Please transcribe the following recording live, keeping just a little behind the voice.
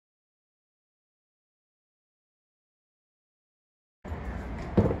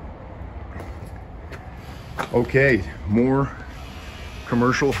Okay, more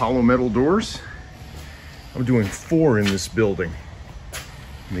commercial hollow metal doors. I'm doing 4 in this building.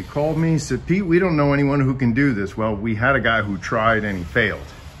 And they called me and said, Pete, we don't know anyone who can do this. Well, we had a guy who tried and he failed.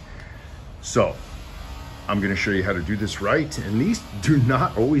 So I'm gonna show you how to do this right. And these do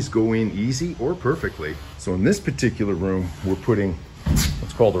not always go in easy or perfectly. So in this particular room, we're putting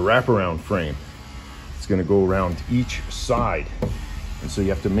what's called a wraparound frame. It's gonna go around each side. And so you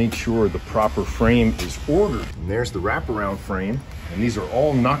have to make sure the proper frame is ordered. And there's the wraparound frame. And these are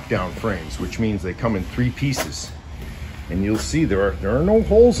all knockdown frames, which means they come in 3 pieces. And you'll see there are no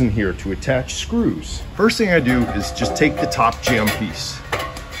holes in here to attach screws. First thing I do is just take the top jam piece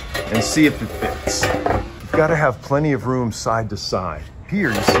and see if it fits. You've got to have plenty of room side to side. Here,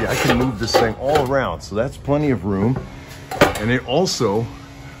 you see, I can move this thing all around. So that's plenty of room. And it also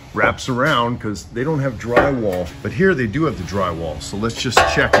wraps around because they don't have drywall, but here they do have the drywall. So let's just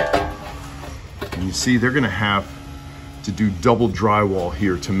check it. And you see they're gonna have to do double drywall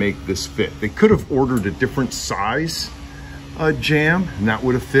here to make this fit. They could have ordered a different size jam and that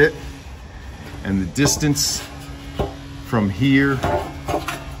would have fit. And the distance from here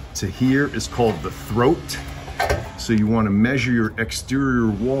to here is called the throat. So you want to measure your exterior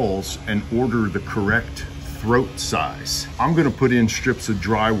walls and order the correct throat size. I'm going to put in strips of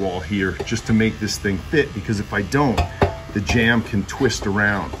drywall here just to make this thing fit, because if I don't, the jam can twist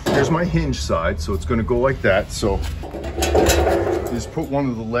around. Here's my hinge side, so it's going to go like that. So just put one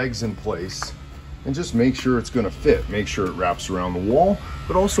of the legs in place and just make sure it's going to fit. Make sure it wraps around the wall,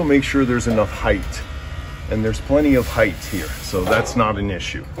 but also make sure there's enough height. And there's plenty of height here, so that's not an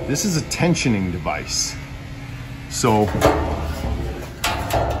issue. This is a tensioning device. So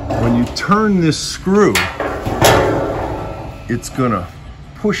when you turn this screw, it's gonna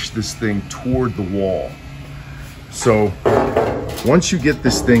push this thing toward the wall. So once you get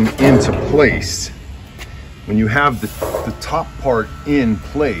this thing into place, when you have the top part in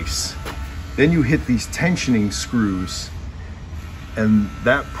place, then you hit these tensioning screws and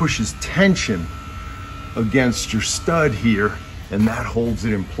that pushes tension against your stud here, and that holds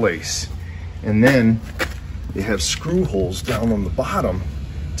it in place. And then they have screw holes down on the bottom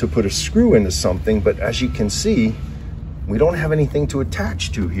to put a screw into something, but as you can see, we don't have anything to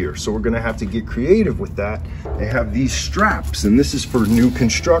attach to here, so we're gonna have to get creative with that. They have these straps, and this is for new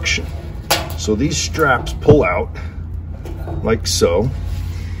construction. So these straps pull out like so,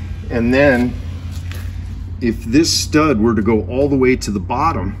 and then if this stud were to go all the way to the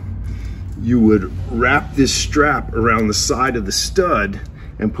bottom, you would wrap this strap around the side of the stud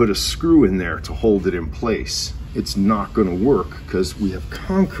and put a screw in there to hold it in place. It's not gonna work because we have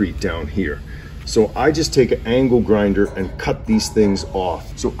concrete down here. So I just take an angle grinder and cut these things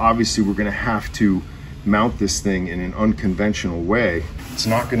off. So obviously we're gonna have to mount this thing in an unconventional way. It's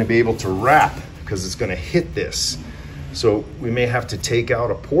not gonna be able to wrap because it's gonna hit this. So we may have to take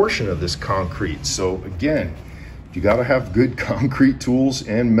out a portion of this concrete. So again, you gotta have good concrete tools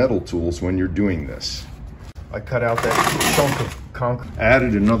and metal tools when you're doing this. I cut out that chunk of concrete,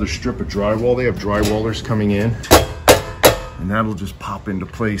 added another strip of drywall. They have drywallers coming in, and that'll just pop into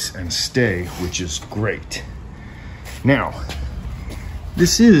place and stay, which is great. Now,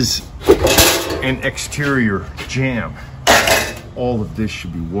 this is an exterior jam. All of this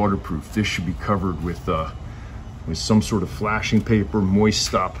should be waterproof. This should be covered with some sort of flashing paper, moist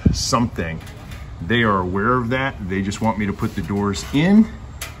stop, something. They are aware of that. They just want me to put the doors in,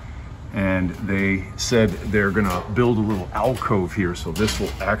 and they said they're gonna build a little alcove here, so this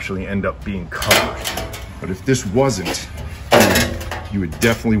will actually end up being covered. But if this wasn't, you would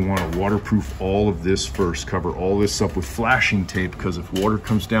definitely want to waterproof all of this first. Cover all this up with flashing tape, because if water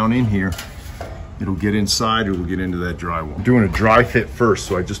comes down in here, it'll get inside, it'll get into that drywall. I'm doing a dry fit first,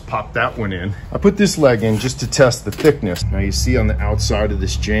 so I just popped that one in. I put this leg in just to test the thickness. Now you see on the outside of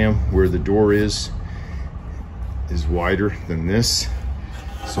this jam where the door is wider than this.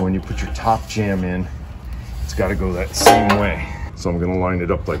 So when you put your top jam in, it's gotta go that same way. So I'm gonna line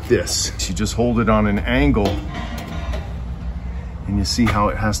it up like this. So you just hold it on an angle, and you see how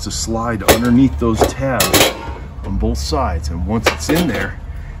it has to slide underneath those tabs on both sides. And once it's in there,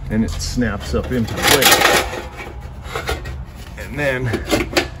 then it snaps up into place. And then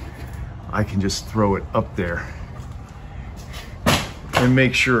I can just throw it up there and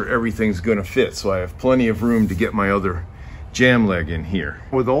make sure everything's gonna fit. So I have plenty of room to get my other jam leg in here.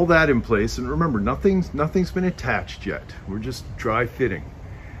 With all that in place, and remember, nothing's been attached yet. We're just dry fitting.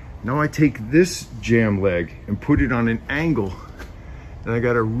 Now I take this jam leg and put it on an angle, and I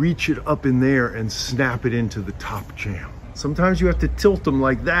gotta reach it up in there and snap it into the top jam. Sometimes you have to tilt them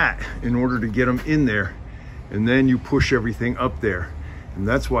like that in order to get them in there, and then you push everything up there. And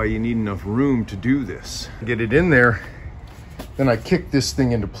that's why you need enough room to do this. Get it in there, then I kick this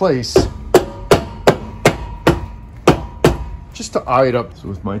thing into place just to eye it up. So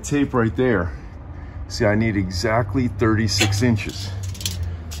with my tape right there, see, I need exactly 36 inches.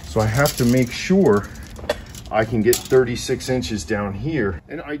 So I have to make sure I can get 36 inches down here.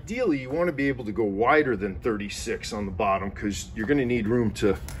 And ideally, you want to be able to go wider than 36 on the bottom, because you're going to need room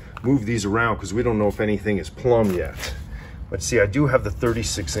to move these around, because we don't know if anything is plumb yet. But see, I do have the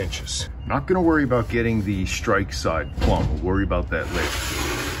 36 inches. Not going to worry about getting the strike side plumb. We'll worry about that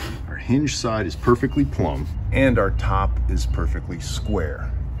later. Our hinge side is perfectly plumb, and our top is perfectly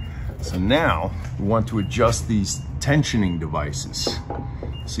square. So now we want to adjust these tensioning devices.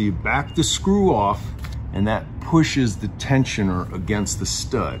 So you back the screw off, and that pushes the tensioner against the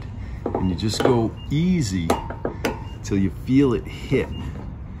stud. And you just go easy till you feel it hit.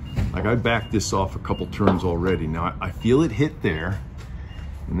 Like I backed this off a couple turns already. Now I feel it hit there,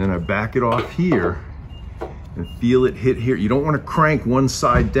 and then I back it off here and feel it hit here. You don't want to crank one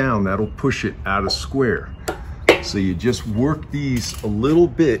side down, that'll push it out of square. So you just work these a little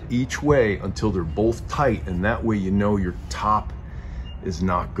bit each way until they're both tight, and that way you know your top is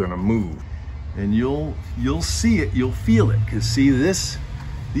not gonna move. And you'll see it, you'll feel it, because see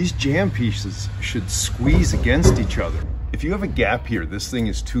these jam pieces should squeeze against each other. If you have a gap here, this thing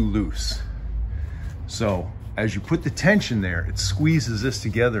is too loose. So as you put the tension there, it squeezes this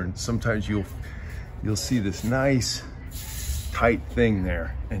together, and sometimes you'll see this nice tight thing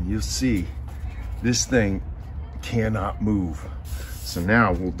there, and you'll see this thing cannot move. So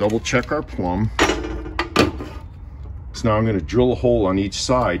now we'll double check our plumb. So now I'm going to drill a hole on each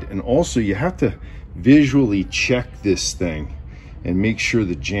side, and also you have to visually check this thing and make sure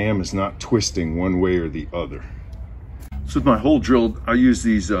the jam is not twisting one way or the other. So with my hole drilled, I use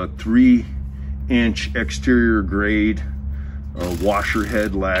these 3-inch exterior grade washer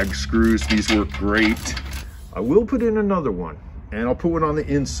head lag screws. These work great. I will put in another one, and I'll put one on the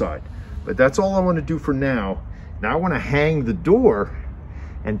inside, but that's all I want to do for now. Now I want to hang the door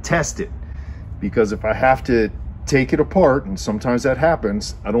and test it, because if I have to take it apart, and sometimes that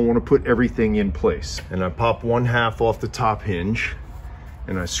happens, I don't want to put everything in place. And I pop 1/2 off the top hinge,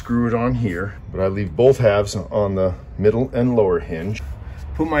 and I screw it on here, but I leave both halves on the middle and lower hinge.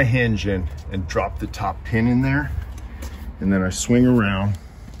 Put my hinge in and drop the top pin in there, and then I swing around,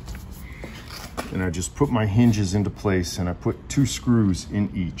 and I just put my hinges into place, and I put 2 screws in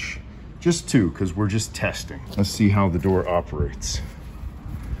each. Just 2, because we're just testing. Let's see how the door operates.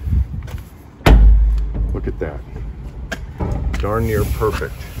 Look at that. Darn near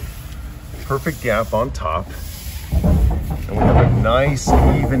perfect. Perfect gap on top. And we have a nice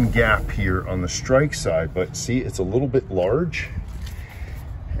even gap here on the strike side, but see, it's a little bit large.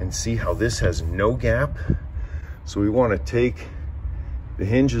 And see how this has no gap? So we want to take the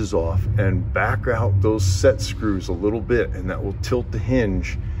hinges off and back out those set screws a little bit, and that will tilt the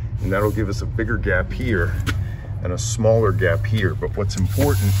hinge, and that'll give us a bigger gap here and a smaller gap here. But what's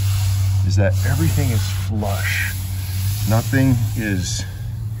important is that everything is flush. Nothing is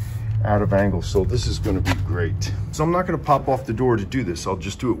out of angle, so this is going to be great. So I'm not going to pop off the door to do this. I'll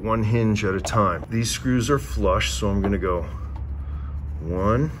just do it one hinge at a time. These screws are flush, so I'm going to go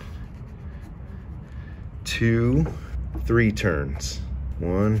 1, 2, 3 turns.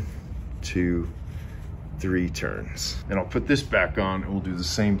 1, 2, 3 turns. And I'll put this back on, and we'll do the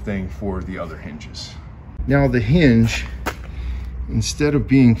same thing for the other hinges. Now the hinge, instead of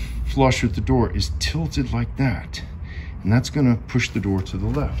being flush with the door, is tilted like that. And that's gonna push the door to the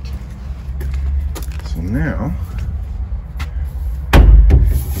left. So now,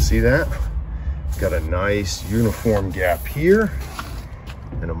 see that? Got a nice uniform gap here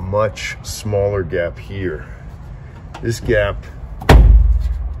and a much smaller gap here. This gap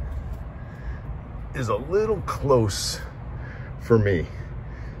is a little close for me.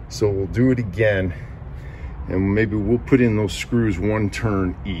 So we'll do it again, and maybe we'll put in those screws 1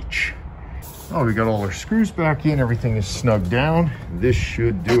 turn each. Oh, we got all our screws back in, everything is snugged down. This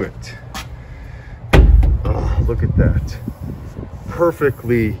should do it. Oh, look at that.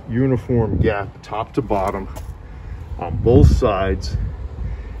 Perfectly uniform gap, top to bottom, on both sides.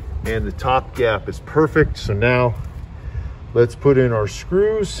 And the top gap is perfect. So now let's put in our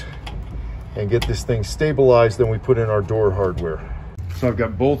screws and get this thing stabilized. Then we put in our door hardware. So I've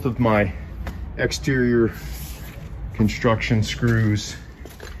got both of my exterior construction screws,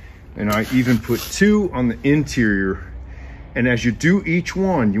 and I even put 2 on the interior. And as you do each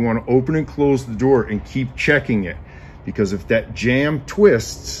one, you want to open and close the door and keep checking it, because if that jam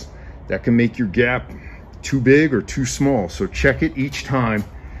twists, that can make your gap too big or too small. So check it each time.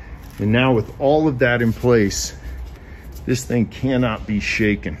 And now with all of that in place, This thing cannot be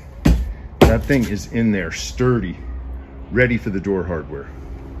shaken. That thing is in there, sturdy, ready for the door hardware.